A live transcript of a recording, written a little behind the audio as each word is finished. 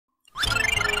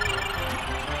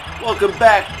Welcome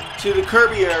back to the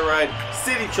Kirby Air Ride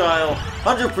City Trial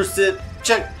 100%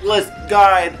 Checklist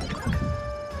Guide.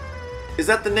 Is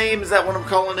that the name? Is that what I'm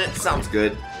calling it? Sounds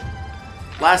good.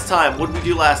 Last time, what did we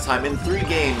do last time? In 3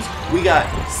 games, we got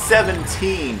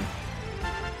 17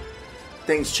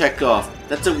 things checked off.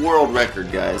 That's a world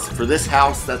record, guys. For this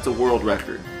house, that's a world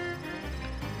record.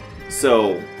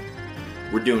 So,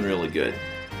 we're doing really good.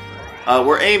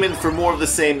 We're aiming for more of the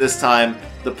same this time.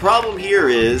 The problem here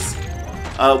is,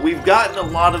 we've gotten a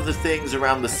lot of the things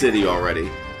around the city already.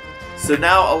 So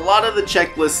now a lot of the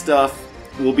checklist stuff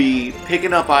will be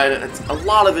picking up items. A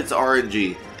lot of it's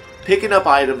RNG. Picking up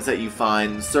items that you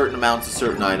find, certain amounts of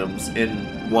certain items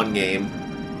in one game.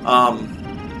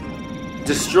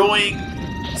 Destroying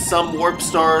some warp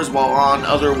stars while on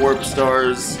other warp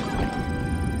stars.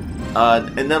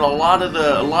 And then a lot of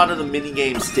the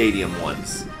minigame stadium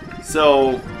ones.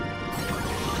 So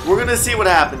we're gonna see what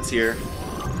happens here.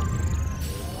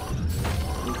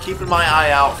 I'm keeping my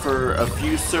eye out for a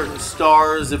few certain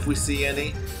stars if we see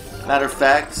any. Matter of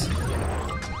fact,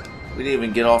 we didn't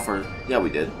even get off our... Yeah, we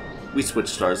did. We switched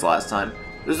stars last time.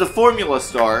 There's a Formula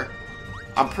Star.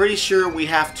 I'm pretty sure we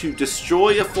have to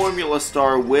destroy a Formula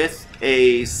Star with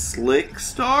a Slick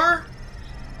Star?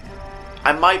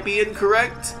 I might be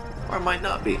incorrect, or I might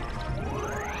not be.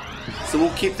 So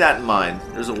we'll keep that in mind.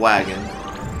 There's a wagon.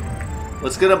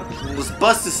 Let's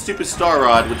bust this stupid star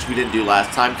rod, which we didn't do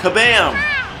last time. Kabam!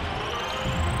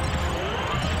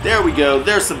 There we go.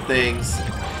 There's some things.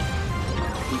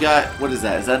 We got, what is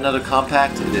that? Is that another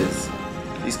compact? It is.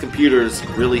 These computers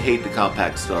really hate the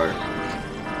compact star.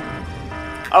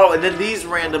 Oh, and then these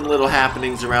random little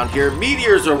happenings around here.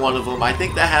 Meteors are one of them. I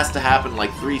think that has to happen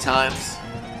like 3 times.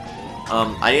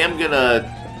 I am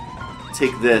gonna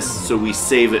take this so we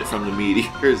save it from the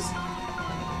meteors.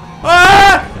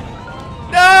 Ah!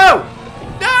 No!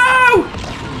 No!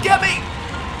 Get me!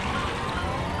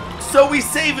 So we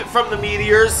save it from the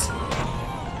meteors.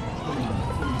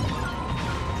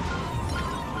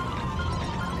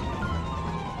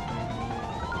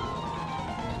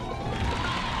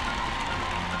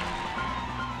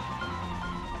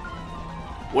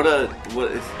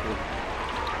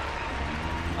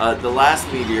 The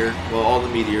last meteor, well, all the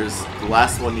meteors, the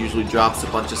last one usually drops a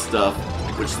bunch of stuff,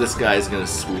 which this guy is gonna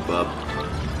swoop up.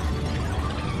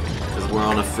 Because we're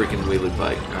on a freaking wheelie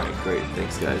bike. Alright, great.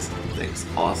 Thanks, guys. Thanks.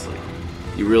 Awesome.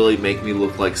 You really make me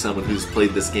look like someone who's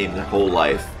played this game their whole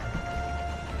life.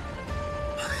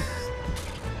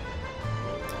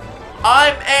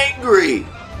 I'm angry!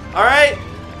 Alright?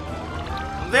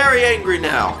 I'm very angry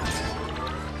now.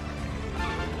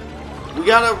 We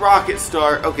got a rocket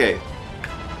star. Okay.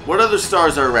 What other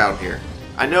stars are around here?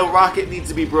 I know rocket needs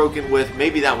to be broken with.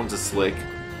 Maybe that one's a slick.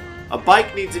 A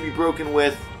bike needs to be broken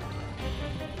with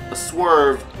a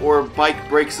swerve, or bike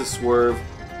breaks a swerve.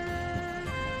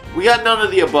 We got none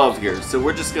of the above here, so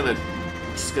we're just gonna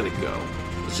go.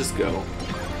 Let's just go.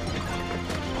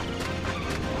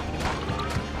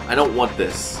 I don't want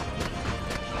this.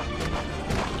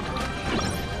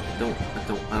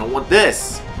 I don't want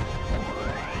this.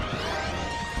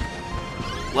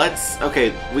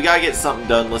 Okay, we gotta get something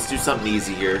done. Let's do something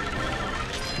easy here.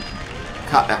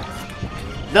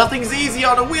 Nothing's easy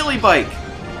on a wheelie bike!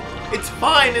 It's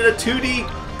fine in a 2D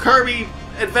Kirby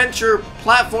adventure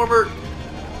platformer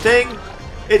thing.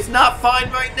 It's not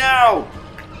fine right now!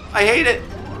 I hate it!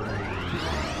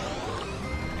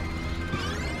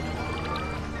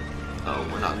 Oh,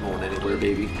 we're not going anywhere,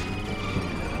 baby.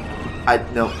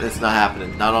 No, it's not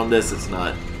happening. Not on this, it's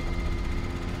not.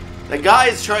 That guy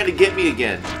is trying to get me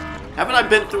again. Haven't I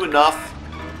been through enough?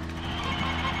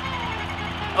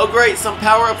 Oh great, some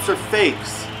power-ups are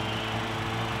fakes.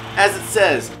 As it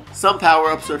says, some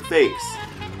power-ups are fakes.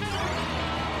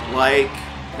 Like,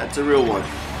 that's a real one.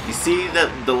 You see that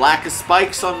the lack of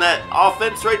spikes on that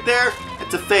offense right there?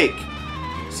 That's a fake.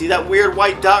 See that weird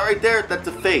white dot right there? That's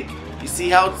a fake. You see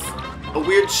how it's a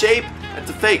weird shape? That's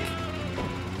a fake.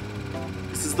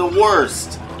 This is the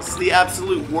worst. This is the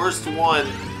absolute worst one.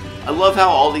 I love how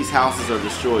all these houses are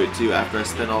destroyed too after I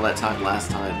spent all that time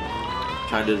last time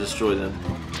trying to destroy them.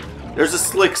 There's a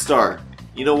slick star.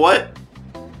 You know what?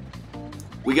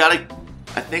 I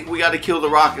think we gotta kill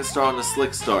the rocket star on the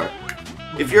slick star.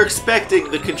 If you're expecting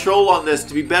the control on this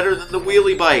to be better than the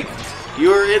wheelie bike,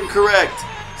 you're incorrect.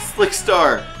 Slick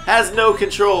star has no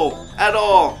control at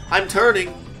all. I'm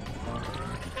turning.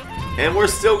 And we're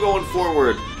still going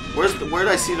forward. Where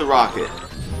did I see the rocket?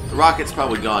 The rocket's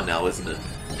probably gone now, isn't it?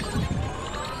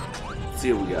 Let's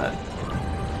see what we got.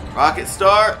 Rocket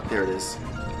star. There it is.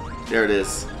 There it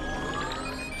is.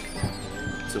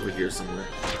 It's over here somewhere.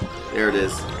 There it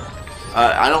is.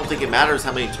 I don't think it matters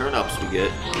how many turn-ups we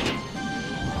get.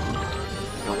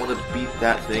 I want to beat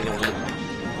that thing.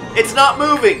 It's not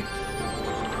moving!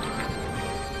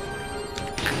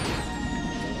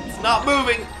 It's not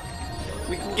moving!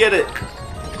 We can get it.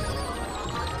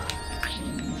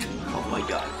 Oh my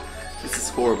god. This is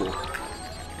horrible.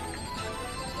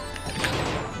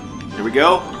 Here we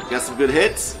go. Got some good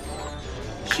hits.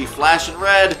 She flashing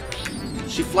red.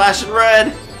 She flashing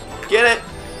red. Get it.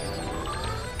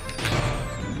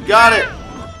 Got it.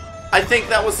 I think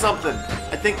that was something.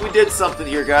 I think we did something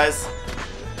here, guys.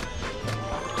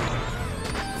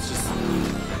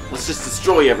 Let's just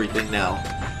destroy everything now.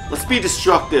 Let's be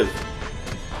destructive.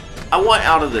 I want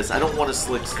out of this. I don't want a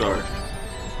Slick Star.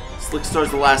 Slick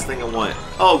Star's the last thing I want.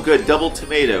 Oh, good. Double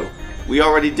tomato. We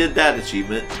already did that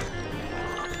achievement.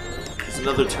 There's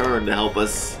another turn to help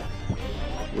us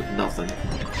with nothing.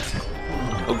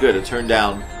 Oh, good. A turn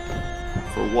down.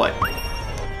 For what?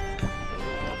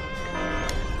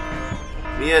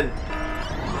 Me in.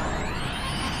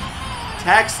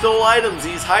 Tack stole items.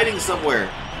 He's hiding somewhere.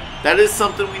 That is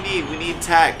something we need. We need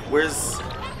Tack. Where's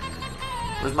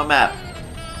my map?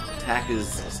 Tack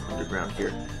is underground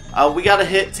here. We gotta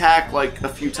hit Tack like a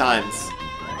few times.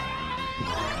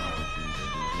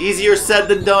 Easier said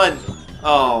than done.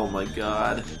 Oh my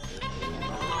god.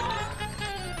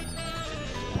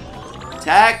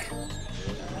 Tack?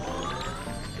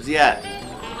 Where's he at?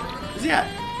 Where's he at?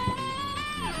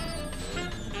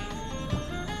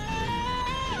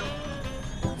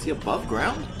 Is he above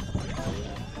ground?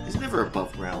 He's never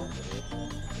above ground.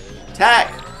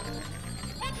 Tack!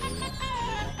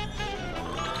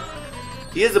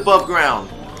 He is above ground.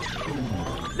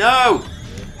 No!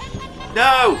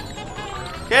 No!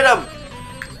 Hit him!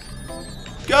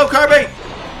 Go, Kirby!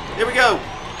 Here we go!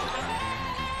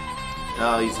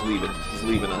 Oh, he's leaving. He's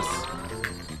leaving us.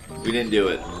 We didn't do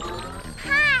it.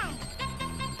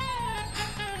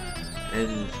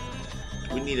 And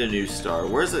we need a new star.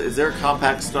 Where's it? Is there a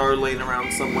compact star laying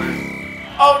around somewhere?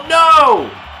 Oh no!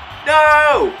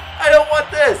 No! I don't want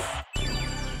this!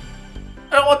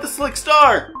 I don't want the Slick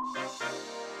Star!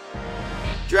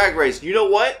 Drag race. You know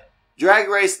what? Drag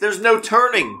race, there's no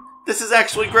turning. This is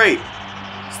actually great.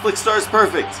 Slick Star is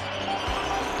perfect.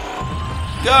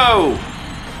 Go!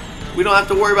 We don't have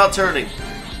to worry about turning.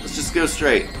 Let's just go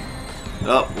straight.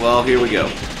 Oh, well, here we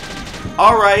go.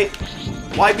 Alright.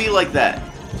 Why be like that?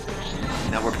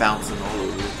 Now we're bouncing all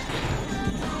over.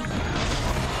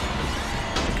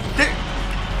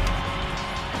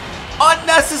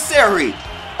 Unnecessary!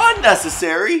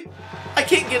 Unnecessary! I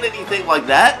can't get anything like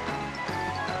that.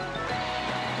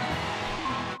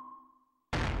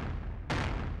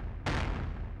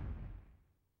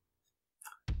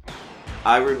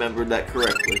 I remembered that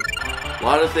correctly. A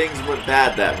lot of things went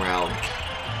bad that round.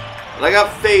 But I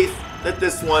got faith that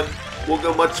this one will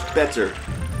go much better.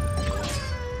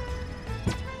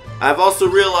 I've also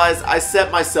realized I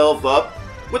set myself up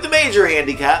with a major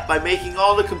handicap by making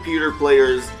all the computer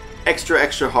players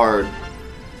extra hard.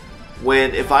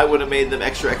 When if I would have made them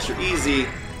extra easy,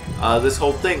 this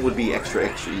whole thing would be extra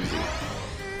easy.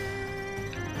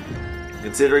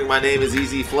 Considering my name is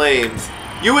Easy Flames,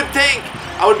 you would think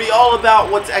I would be all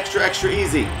about what's extra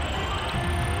easy.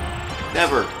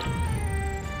 Never.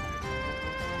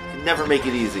 Never make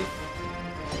it easy.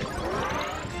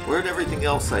 Where'd everything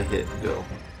else I hit go?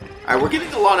 Alright, we're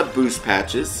getting a lot of boost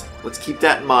patches. Let's keep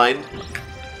that in mind.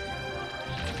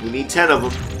 We need 10 of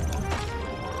them.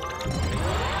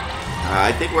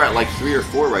 I think we're at like 3 or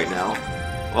 4 right now.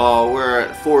 Oh, we're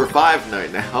at 4 or 5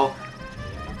 right now.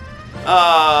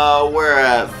 We're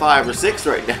at 5 or 6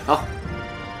 right now.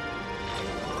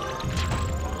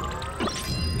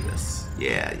 Yes.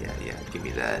 Yeah. Give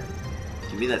me that.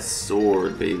 Give me that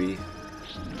sword, baby.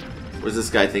 Where's this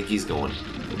guy think he's going?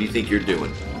 What do you think you're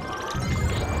doing?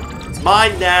 It's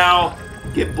mine now!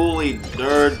 Get bullied,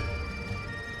 nerd!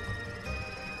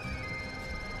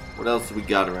 What else do we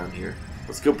got around here?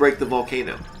 Let's go break the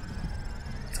volcano.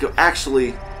 Let's go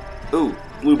actually... Ooh,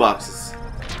 blue boxes.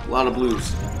 A lot of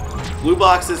blues. Blue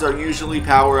boxes are usually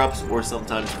power-ups or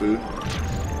sometimes food.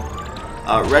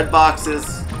 Red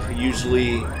boxes are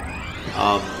usually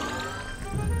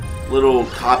little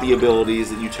copy abilities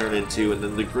that you turn into, and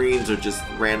then the greens are just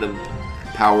random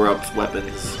power-ups,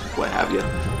 weapons, what have you.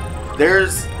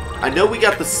 I know we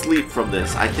got the sleep from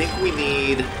this. I think we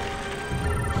need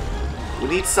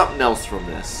something else from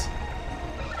this.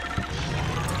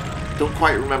 Don't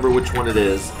quite remember which one it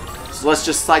is. So let's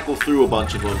just cycle through a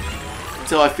bunch of them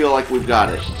until I feel like we've got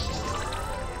it.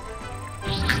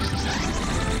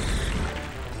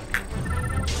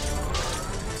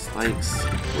 Spikes.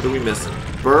 What are we missing?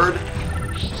 Bird?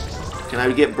 Can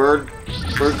I get bird?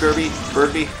 Bird Kirby?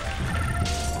 Birdby?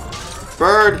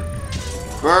 Bird!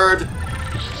 Bird!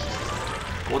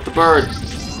 I want the bird.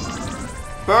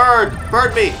 Bird!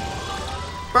 Bird me!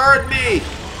 Bird me!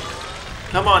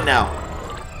 Come on now.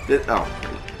 Oh.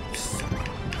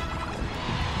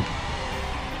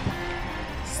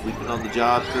 Sleeping on the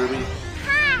job, Kirby?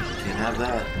 Can't have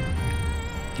that.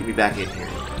 Get me back in here.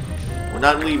 We're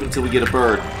not leaving until we get a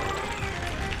bird. I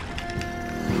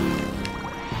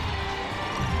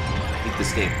hate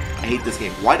this game. I hate this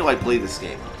game. Why do I play this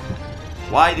game?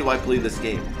 Why do I play this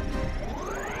game?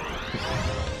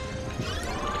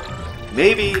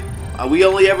 Maybe we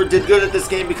only ever did good at this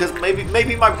game because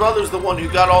maybe my brother's the one who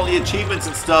got all the achievements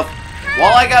and stuff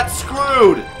while I got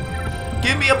screwed.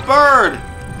 Give me a bird.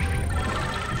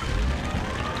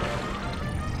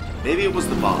 Maybe it was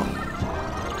the bomb.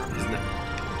 Isn't it?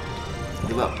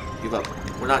 Give up. Give up.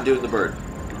 We're not doing the bird.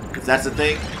 If that's the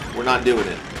thing, we're not doing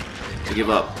it. I give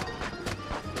up.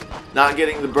 Not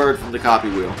getting the bird from the copy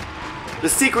wheel. The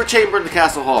secret chamber in the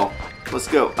castle hall. Let's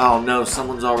go. Oh no,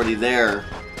 someone's already there.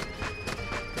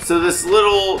 So this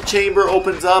little chamber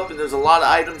opens up and there's a lot of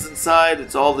items inside.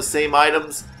 It's all the same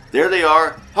items. There they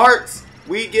are. Hearts!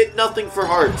 We get nothing for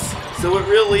hearts. So it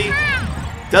really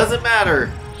doesn't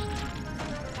matter.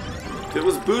 If it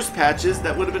was boost patches,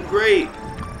 that would have been great.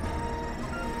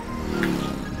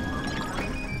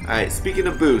 Alright, speaking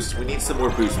of boost, we need some more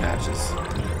boost patches.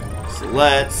 So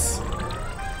let's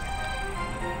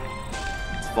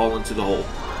fall into the hole.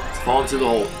 Let's fall into the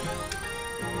hole.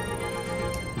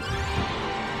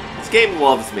 This game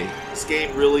loves me. This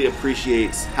game really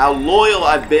appreciates how loyal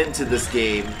I've been to this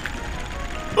game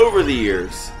over the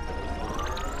years.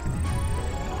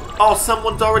 Oh,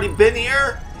 someone's already been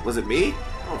here? Was it me?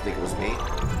 I don't think it was me.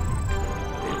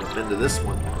 Maybe I've been to this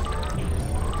one.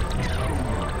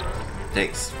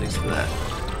 Thanks. Thanks for that.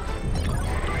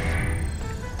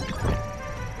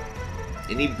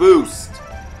 I need boost.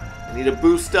 I need a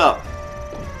boost up.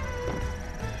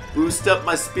 Boost up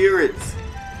my spirits.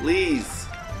 Please.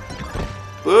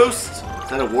 Boost. Is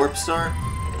that a warp star?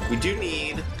 We do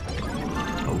need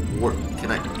a warp.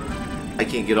 Can I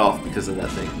can't get off because of that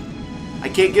thing. I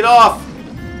can't get off.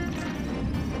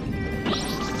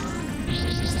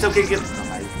 Still can't get.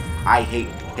 Oh, I hate.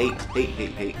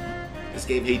 This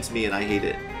game hates me and I hate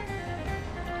it.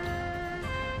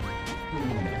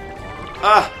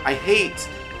 I hate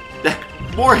that.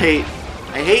 More hate.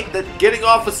 I hate that getting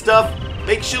off of stuff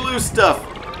makes you lose stuff.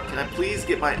 Can I please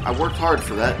get my... I worked hard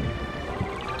for that.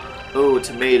 Oh, a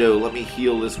tomato. Let me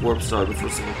heal this warp star before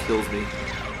someone kills me.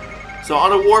 So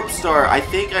on a warp star, I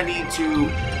think I need to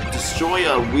destroy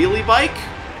a wheelie bike?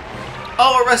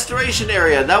 Oh, a restoration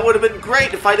area. That would have been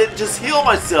great if I didn't just heal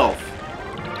myself.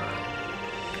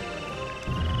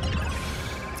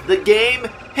 The game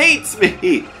hates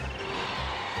me.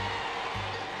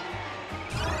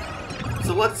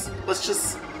 So let's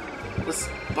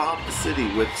bomb the city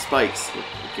with spikes.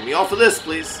 Get me off of this,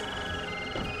 please.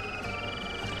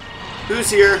 Who's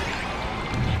here?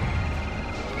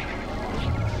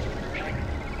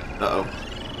 Uh-oh.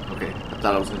 Okay, I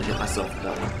thought I was gonna hit myself with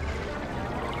that one.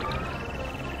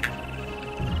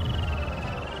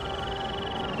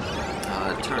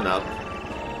 Turn up.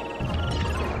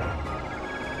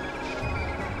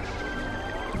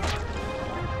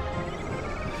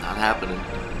 Not happening.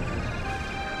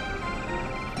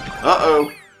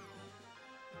 Uh-oh.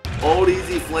 Old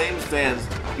Easy Flames fans,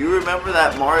 you remember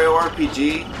that Mario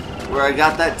RPG where I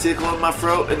got that tickle in my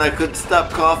throat and I couldn't stop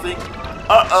coughing?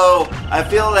 Uh-oh, I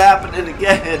feel it happening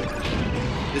again.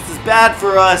 This is bad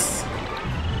for us.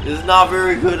 This is not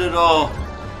very good at all.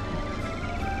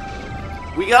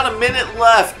 We got a minute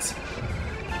left.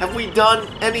 Have we done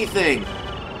anything?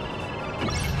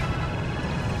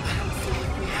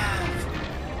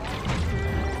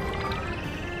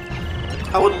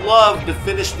 I would love to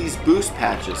finish these boost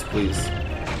patches, please.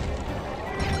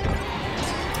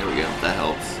 There we go, that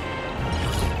helps.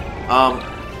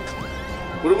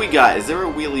 What do we got? Is there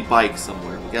a wheelie bike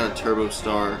somewhere? We got a turbo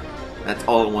star. That's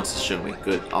all it wants to show me.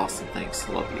 Good, awesome, thanks,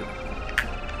 love you.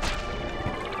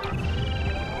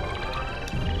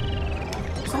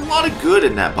 There's a lot of good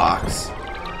in that box.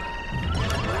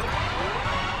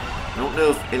 I don't know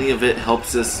if any of it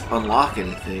helps us unlock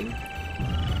anything.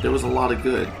 There was a lot of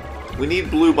good. We need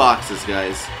blue boxes,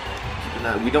 guys.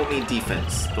 We don't need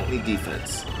defense. Don't need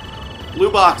defense.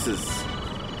 Blue boxes.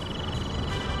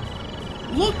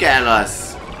 Look at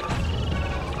us.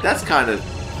 That's kind of...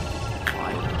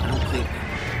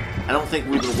 I don't think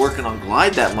we've been working on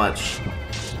glide that much.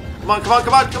 Come on, come on,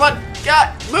 come on, come on!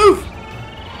 Yeah, move!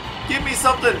 Give me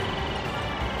something.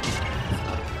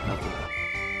 Nothing.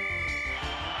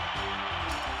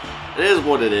 It is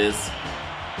what it is.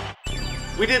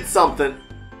 We did something.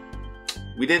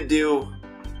 We didn't do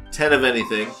 10 of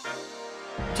anything.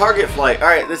 Target flight.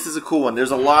 Alright, this is a cool one.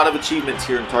 There's a lot of achievements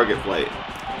here in target flight.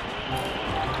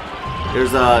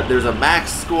 There's a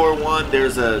max score one.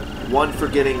 There's a one for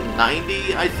getting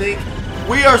 90, I think.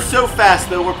 We are so fast,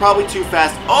 though. We're probably too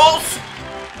fast. Oh!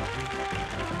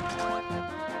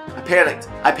 I panicked.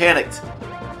 I panicked.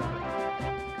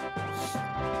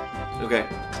 Okay.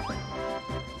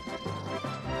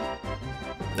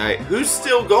 Alright, who's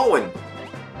still going?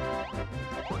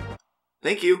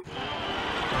 Thank you.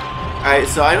 Alright,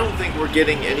 so I don't think we're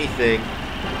getting anything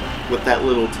with that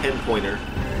little 10-pointer.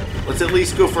 Let's at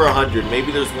least go for 100.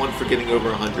 Maybe there's one for getting over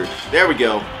 100. There we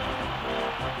go.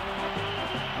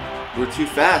 We're too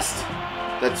fast.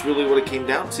 That's really what it came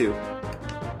down to.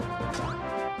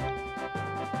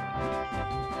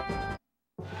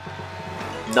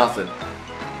 Nothing.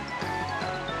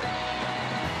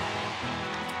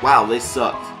 Wow, they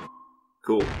sucked.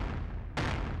 Cool.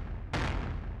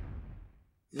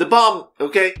 The bomb!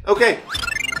 Okay, okay.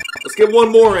 Let's get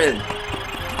one more in.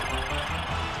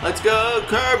 Let's go,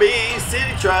 Kirby!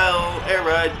 City Trial! Air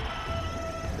ride.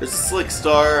 There's a Slick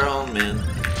Star. Oh, man.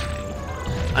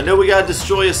 I know we gotta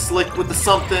destroy a Slick with the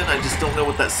something. I just don't know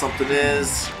what that something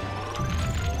is.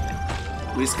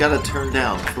 We just gotta turn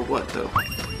down. For what, though?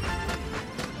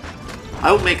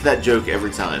 I will make that joke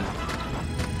every time.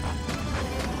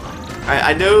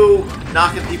 I know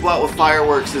knocking people out with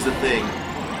fireworks is a thing.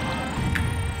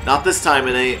 Not this time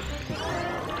it ain't.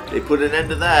 They put an end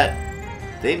to that.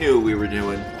 They knew what we were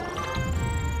doing.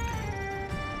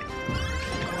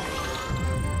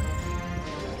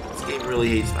 This game really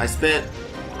hates me. I spent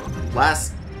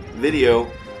last video,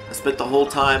 I spent the whole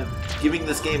time giving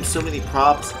this game so many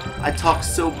props. I talked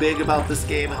so big about this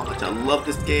game, how much I love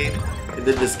this game, and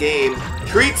then this game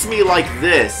treats me like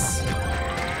this.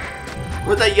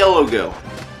 Where'd that yellow go?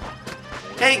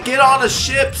 Hey, get on a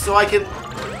ship so I can...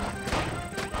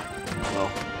 Well,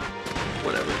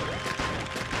 whatever.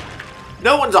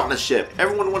 No one's on the ship.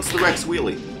 Everyone wants the Rex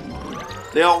Wheelie.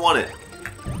 They all want it.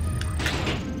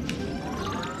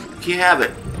 You can't have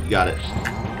it. You got it.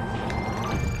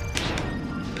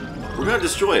 We're gonna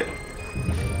destroy it.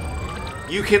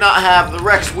 You cannot have the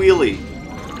Rex Wheelie.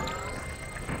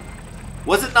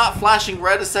 Was it not flashing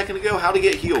red a second ago? How'd it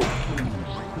get healed?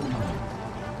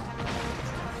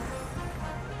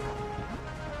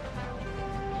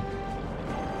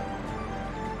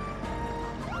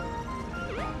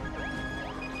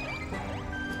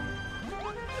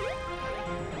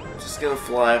 Gonna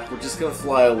fly. We're just gonna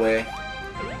fly away.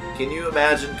 Can you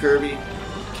imagine, Kirby?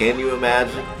 Can you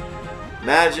imagine?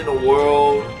 Imagine a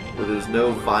world where there's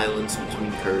no violence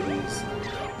between Kirbys.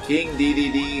 King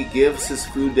DDD gives his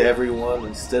food to everyone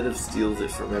instead of steals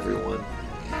it from everyone.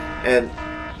 And...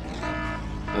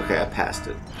 okay, I passed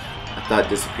it. I thought it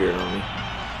disappeared on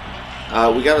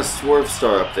me. We got a Swerve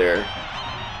Star up there.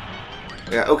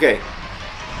 Yeah, okay.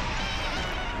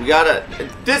 We gotta...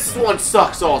 this one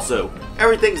sucks also.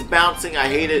 Everything's bouncing. I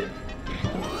hate it.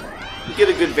 We get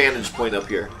a good vantage point up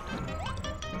here.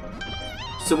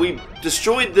 So we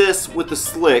destroyed this with the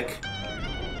Slick.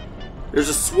 There's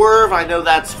a Swerve. I know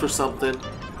that's for something.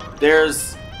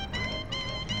 There's...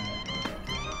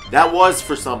 that was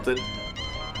for something.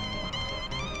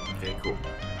 Okay, cool.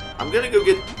 I'm gonna go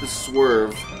get the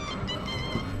Swerve.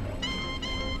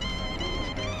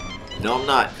 No, I'm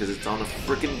not, because it's on a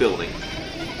freaking building.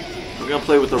 We're gonna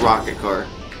play with the rocket car.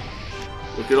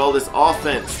 Look at all this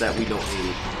offense that we don't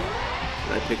need.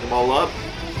 Did I pick them all up?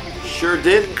 Sure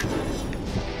didn't.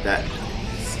 That...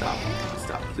 stop.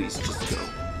 Stop. Please just go.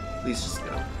 Please just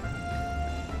go.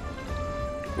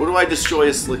 What do I destroy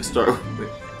a Slick Star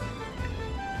with?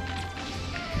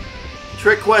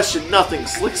 Trick question. Nothing.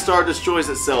 Slick Star destroys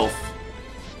itself.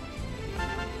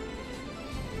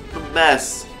 The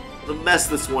mess. The mess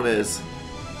this one is.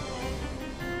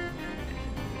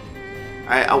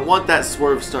 I want that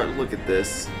Swerve Star. Look at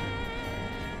this.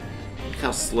 Look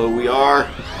how slow we are.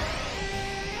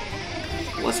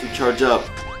 Unless we charge up.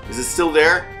 Is it still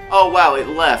there? Oh wow, it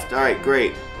left. Alright,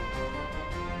 great.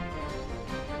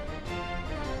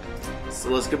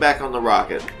 So let's get back on the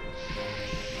rocket.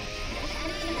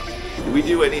 Did we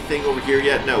do anything over here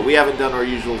yet? No, we haven't done our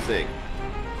usual thing.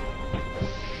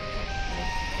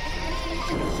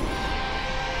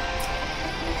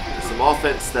 There's some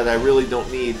offense that I really don't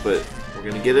need, but we're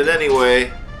gonna get it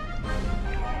anyway.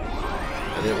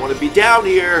 I didn't want to be down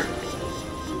here.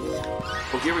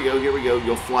 Oh, here we go, here we go.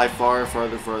 You'll fly far,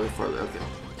 farther, farther, farther. Okay.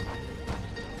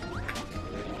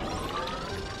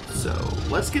 So,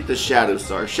 let's get the Shadow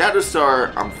Star. Shadow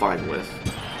Star, I'm fine with.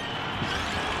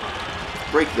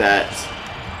 Break that.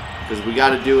 Because we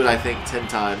gotta do it, I think, 10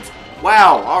 times.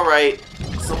 Wow, alright.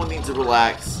 Someone needs to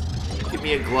relax. Give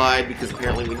me a glide, because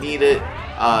apparently we need it.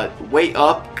 Weight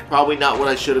up, probably not what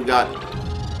I should have gotten.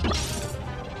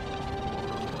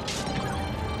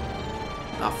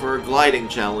 Not for a gliding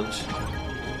challenge.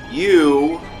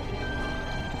 You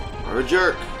are a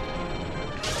jerk.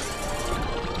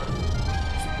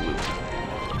 Blue.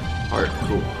 Heart,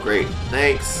 cool, great,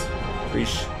 thanks.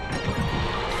 Appreciate.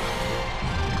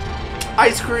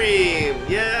 Ice cream,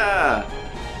 yeah.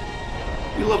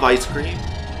 We love ice cream.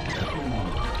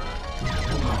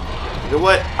 You know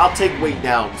what? I'll take weight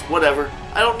downs. Whatever.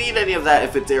 I don't need any of that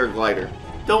if it's air glider.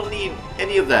 Don't need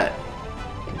any of that.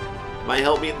 Might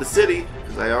help me in the city,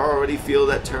 because I already feel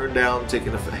that turn down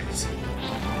taking effect.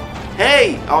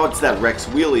 Hey! Oh, it's that Rex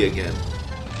wheelie again.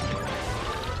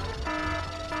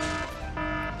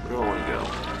 Where do I want to go?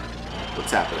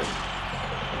 What's happening?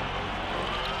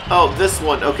 Oh, this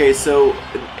one. Okay, so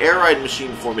an air ride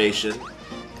machine formation.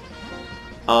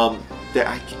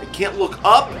 I can't look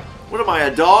up. What am I,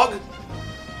 a dog?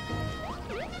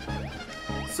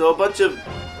 So a bunch of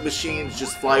machines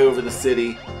just fly over the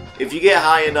city. If you get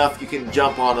high enough, you can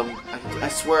jump on them. I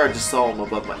swear I just saw them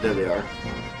above my... There they are.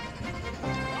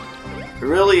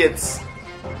 Really, it's...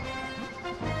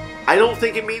 I don't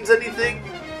think it means anything.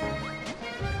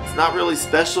 It's not really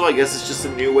special. I guess it's just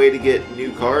a new way to get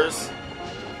new cars.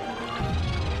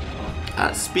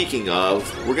 Speaking of,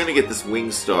 we're going to get this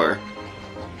Wing Star.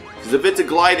 Because if it's a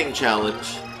gliding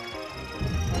challenge,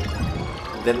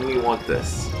 then we want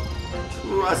this.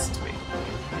 Trust me.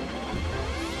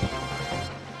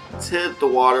 Let's hit the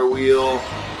water wheel.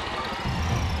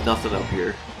 Nothing up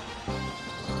here.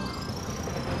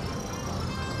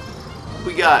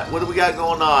 What do we got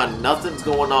going on? Nothing's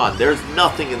going on. There's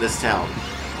nothing in this town.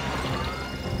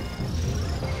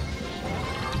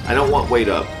 I don't want weight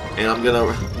up. And I'm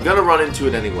gonna run into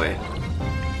it anyway.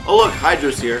 Oh look,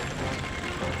 Hydra's here.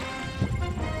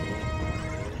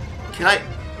 Can I...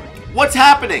 What's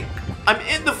happening? I'm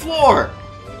in the floor!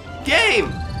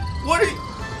 Game! What are you...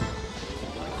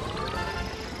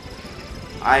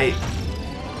 I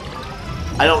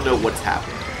don't know what's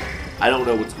happening. I don't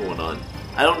know what's going on.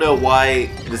 I don't know why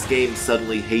this game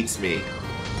suddenly hates me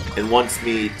and wants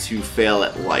me to fail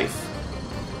at life.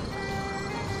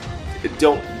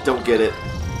 Don't get it.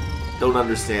 Don't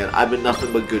understand. I've been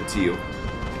nothing but good to you.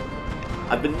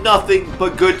 I've been nothing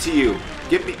but good to you.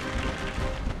 Give me...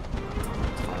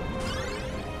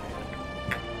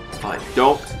 It's fine.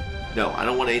 Don't. No, I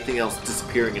don't want anything else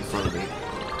disappearing in front of me.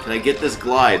 Can I get this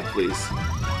glide, please?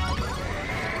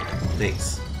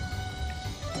 Thanks.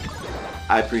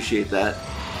 I appreciate that.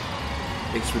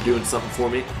 Thanks for doing something for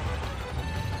me.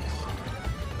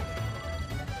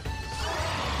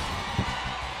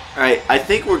 Alright, I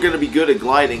think we're going to be good at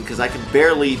gliding because I can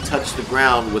barely touch the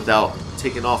ground without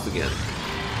taking off again.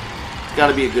 It's got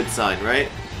to be a good sign,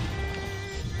 right?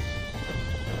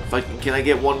 Can I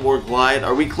get one more glide?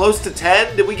 Are we close to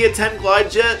 10? Did we get 10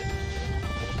 glides yet?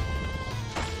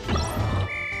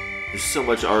 There's so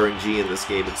much RNG in this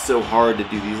game. It's so hard to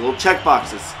do these little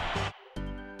checkboxes.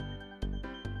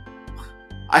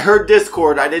 I heard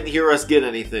Discord. I didn't hear us get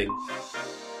anything.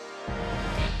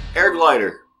 Air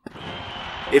glider.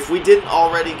 If we didn't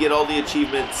already get all the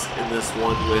achievements in this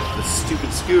one with the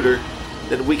stupid scooter,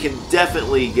 then we can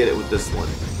definitely get it with this one.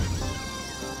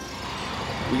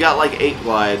 We got like 8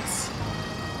 glides.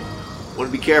 Want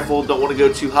to be careful, don't want to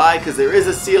go too high because there is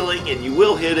a ceiling and you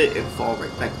will hit it and fall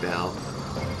right back down.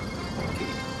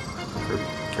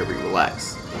 Kirby,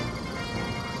 relax.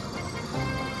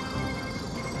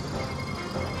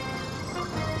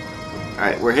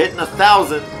 Alright, we're hitting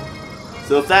 1,000.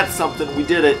 So if that's something, we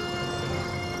did it.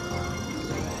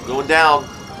 Going down.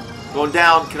 Going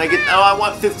down. Can I get... Oh, I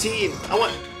want 15. I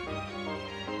want...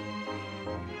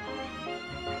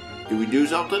 Did we do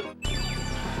something?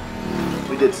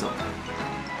 We did something.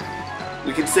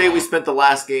 We can say we spent the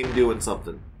last game doing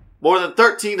something. More than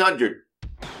 1,300.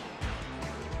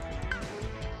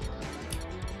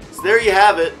 So there you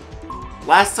have it.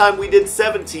 Last time we did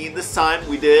 17. This time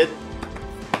we did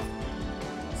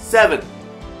 7.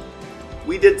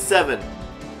 We did 7.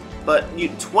 But you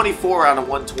 24 out of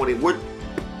 120.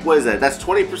 What is that? That's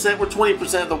 20%? We're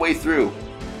 20% of the way through.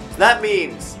 So that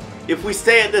means if we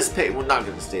stay at this pace, we're not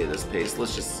going to stay at this pace.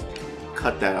 Let's just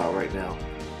cut that out right now.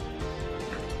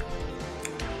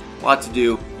 A lot to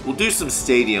do. We'll do some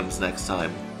stadiums next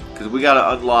time because we got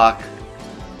to unlock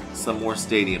some more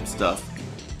stadium stuff.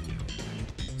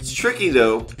 It's tricky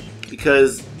though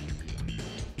because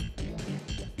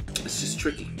it's just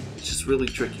tricky. It's just really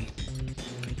tricky.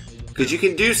 Because you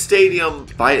can do stadium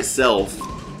by itself,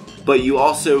 but you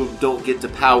also don't get to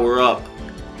power up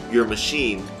your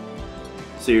machine.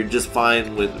 So you're just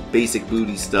fine with basic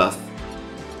booty stuff.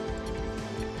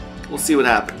 We'll see what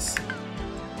happens.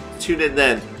 tune in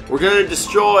then. We're gonna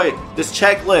destroy this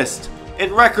checklist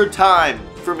in record time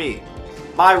for me.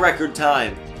 My record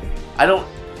time.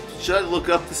 Should I look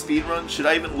up the speedrun? Should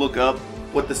I even look up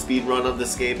what the speedrun on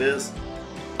this game is?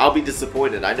 I'll be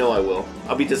disappointed. I know I will.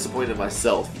 I'll be disappointed in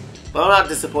myself. But I'm not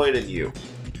disappointed in you.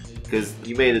 Because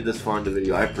you made it this far in the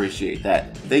video. I appreciate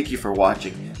that. Thank you for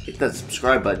watching. Hit that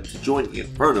subscribe button to join the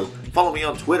Inferno. Follow me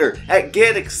on Twitter at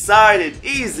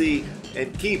GetExcitedEasy.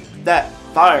 And keep that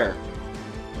fire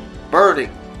burning.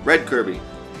 Red Kirby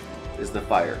is the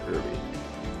fire Kirby.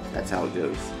 That's how it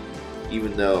goes.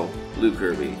 Even though Blue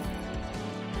Kirby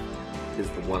is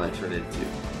the one I turn into.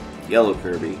 Yellow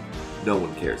Kirby, no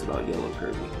one cares about Yellow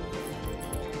Kirby.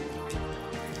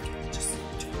 Just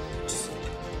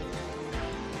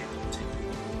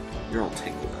you're all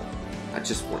tangled up. I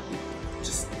just want you.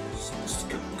 Just go. Just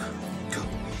go.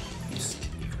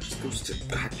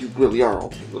 God, you really are all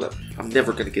tangled up. I'm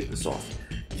never gonna get this off.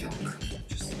 Yellow Kirby,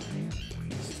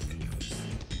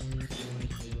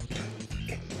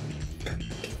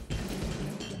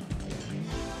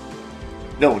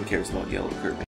 no one cares about Yellow Kirby.